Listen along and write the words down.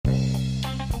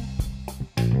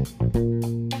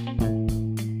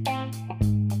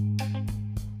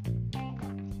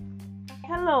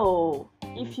Hello!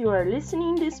 If you are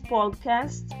listening this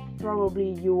podcast,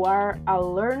 probably you are a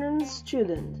learning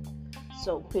student.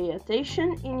 So pay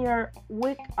attention in your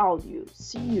week audio.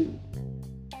 See you!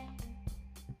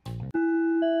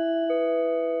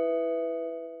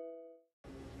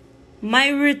 My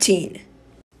routine.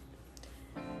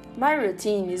 My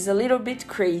routine is a little bit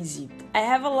crazy. I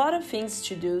have a lot of things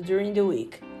to do during the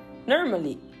week.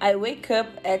 Normally, I wake up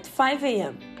at 5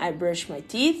 a.m. I brush my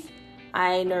teeth.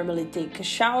 I normally take a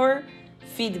shower,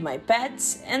 feed my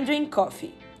pets, and drink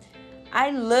coffee.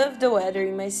 I love the weather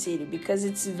in my city because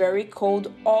it's very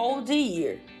cold all the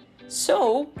year.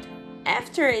 So,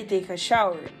 after I take a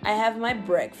shower, I have my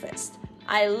breakfast.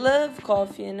 I love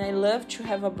coffee and I love to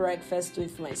have a breakfast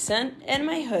with my son and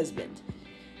my husband.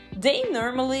 They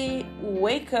normally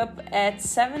wake up at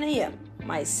 7 a.m.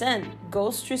 My son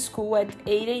goes to school at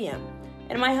 8 a.m.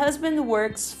 and my husband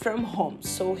works from home,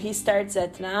 so he starts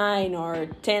at 9 or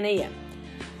 10 a.m.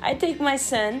 I take my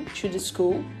son to the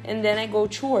school and then I go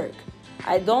to work.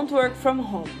 I don't work from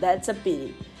home, that's a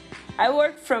pity. I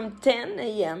work from 10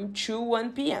 a.m. to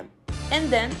 1 p.m. and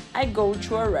then I go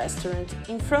to a restaurant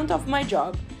in front of my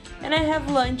job and I have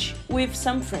lunch with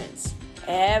some friends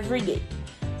every day.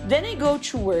 Then I go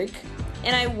to work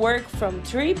and I work from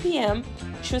 3 p.m.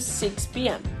 to 6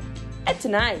 p.m. At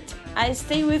night, I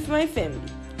stay with my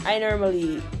family. I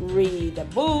normally read a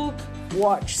book,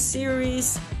 watch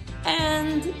series,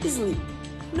 and sleep,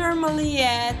 normally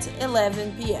at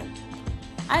 11 p.m.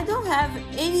 I don't have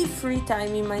any free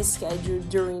time in my schedule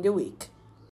during the week.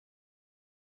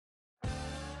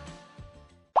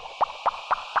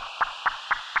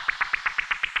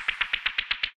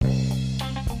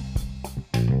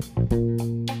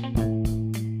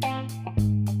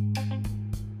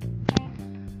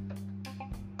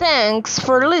 Thanks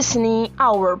for listening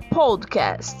our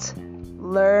podcast.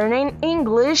 Learning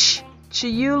English till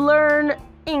you learn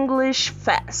English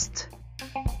fast.